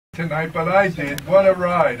Tonight, but I did. What a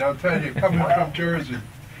ride, I'll tell you, coming from Jersey.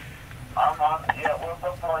 We're up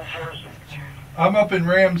on Jersey. I'm up in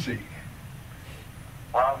Ramsey.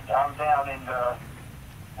 Well, I'm down in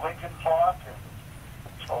Lincoln Park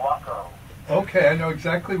and Chilocco. Okay, I know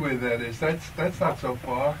exactly where that is. That's not so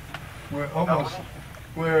far. We're almost,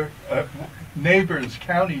 we're neighbors,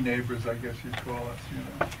 county neighbors, I guess you'd call us, you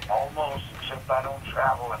know. Almost, except I don't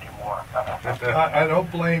travel anymore. I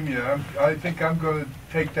don't blame you. I think I'm going to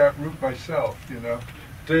take that route myself, you know.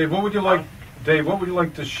 Dave, what would you like? Dave, what would you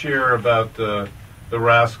like to share about the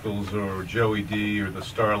Rascals or Joey D or the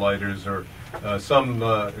Starlighters, or some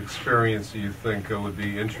experience that you think would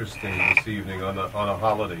be interesting this evening on a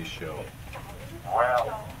holiday show?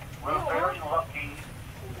 Well, we're very lucky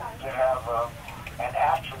to have an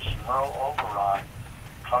actress, Merle Oberon,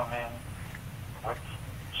 come in with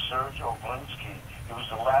Serge Oblinsky. He was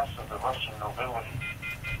the last of the Russian nobility.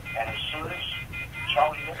 And as soon as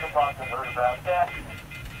Charlie Knickerbocker heard about that, he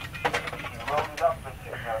wrote it up in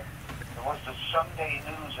it was the Sunday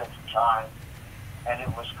News at the time, and it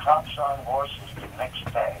was cops on horses the next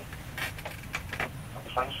day. The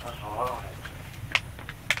place was loaded.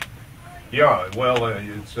 Yeah, well,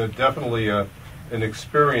 it's definitely an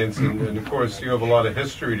experience, and of course you have a lot of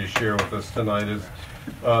history to share with us tonight. Is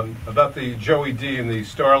about the Joey D and the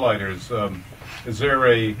Starlighters. Is there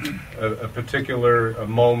a particular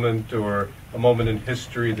moment or a moment in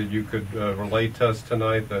history that you could relate to us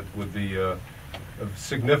tonight that would be of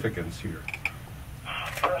significance here?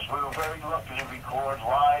 Yes, we were very lucky to record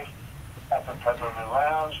live at the Peppermint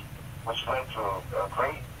Lounge, which led to a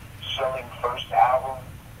great selling first album,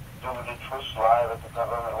 Doing the Twist live at the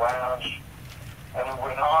Peppermint Lounge. And it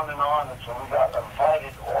went on until we got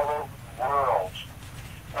invited all over the world.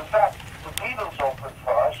 In fact, the Beatles opened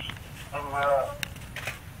for us in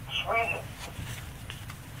Sweden.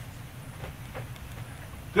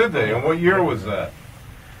 Did they? And what year was that?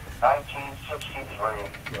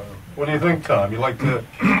 1963. What do you think, Tom? You'd like to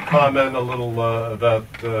comment a little about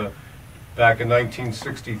back in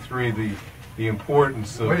 1963, the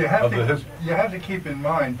importance of, Well, you have the to keep in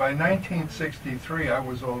mind, by 1963, I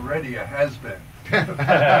was already a has-been. But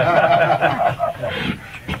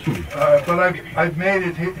I've made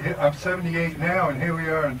it. I'm 78 now, and here we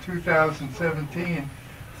are in 2017.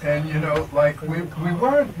 And you know, like we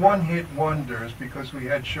weren't one-hit wonders because we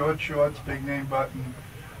had Short Shorts, Big Name Button,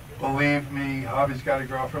 Believe Me, Hobby's Got a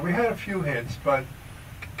Girlfriend. We had a few hits, but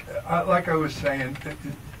like I was saying,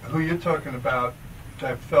 who you're talking about,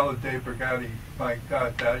 that fellow Dave Brigati, my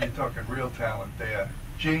God, you're talking real talent there.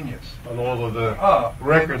 Genius. On all of the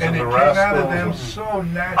records and of the it came out of Rascals. them so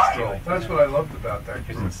natural. That's what I loved about that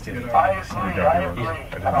group. You know? I agree.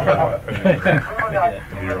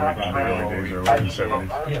 We were not trained. I used to early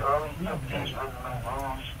 50s rhythm and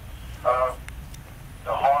blues,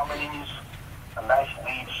 the harmonies, a nice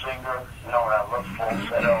lead singer, you know, and I love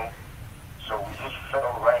falsetto, so we just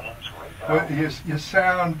fell right into it. Well, your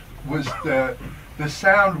sound was the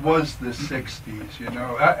sound was the 60s, you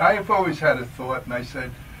know. I've always had a thought, and I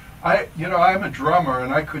said, I'm a drummer,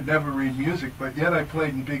 and I could never read music, but yet I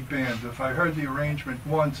played in big bands. If I heard the arrangement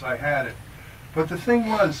once, I had it. But the thing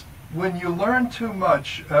was, when you learn too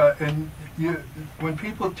much, when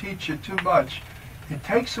people teach you too much, it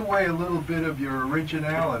takes away a little bit of your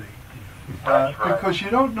originality. Because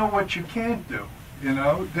you don't know what you can't do, you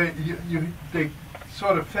know. They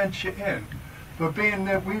sort of fence you in. But being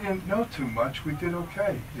that we didn't know too much, we did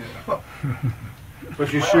okay, you know.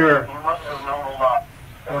 But you sure? You must have known a lot.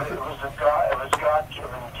 It was a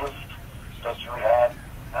God-given gift that you had.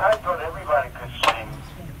 And I thought everybody could sing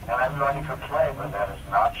and everybody could play, but that is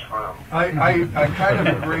not true. I kind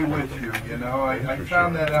of agree with you, you know. I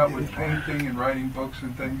found that out with painting and writing books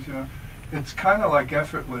and things, you know. It's kind of like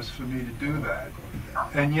effortless for me to do that.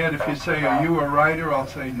 And yet if you say, are you a writer, I'll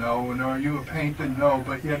say no. And are you a painter? No.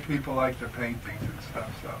 But yet people like the paintings and stuff,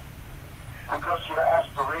 so. Because your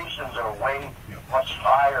aspirations are way much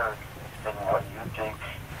higher than what you think,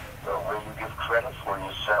 or where you give credit for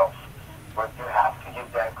yourself. But you have to give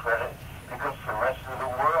that credit because the rest of the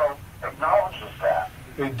world acknowledges that.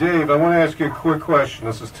 Hey, Dave, I want to ask you a quick question.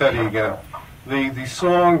 This is Teddy again. The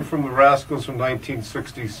song from the Rascals from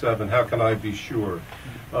 1967, How Can I Be Sure?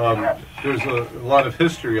 There's a lot of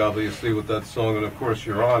history, obviously, with that song, and of course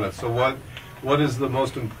you're on it. So what is the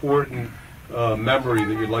most important memory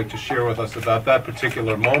that you'd like to share with us about that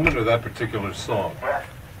particular moment or that particular song? Yeah.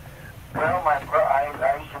 Well,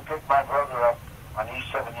 I used to pick my brother up on East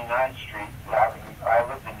 79th Street. I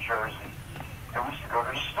lived in Jersey. And we used to go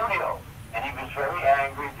to the studio. And he was very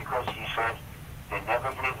angry because he said they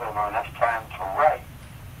never gave him enough time to write.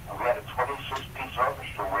 And we had a 26-piece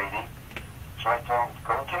orchestra waiting. So I told him,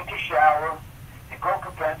 go take a shower, you broke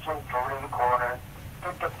a pencil, throw it in the corner,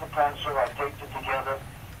 picked up the pencil, I taped it together,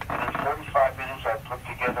 and in 45 minutes I put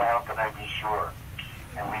together How Can I Be Sure.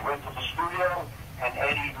 And we went to the studio, and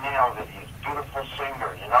Eddie nailed it. He's a beautiful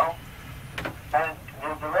singer, you know? And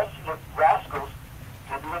the rest of the rascals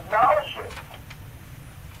didn't acknowledge it.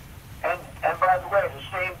 And by the way, the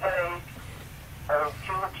same day,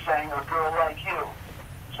 Felix sang A Girl Like You.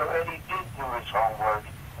 So Eddie did do his homework,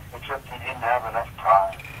 except he didn't have enough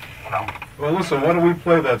time, you know. Well, listen, why don't we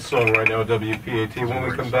play that song right now, WPAT? When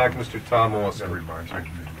we come back, Mr. Tom Austin.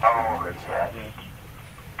 Oh, yes.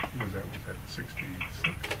 Was that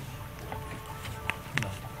 66?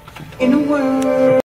 In a world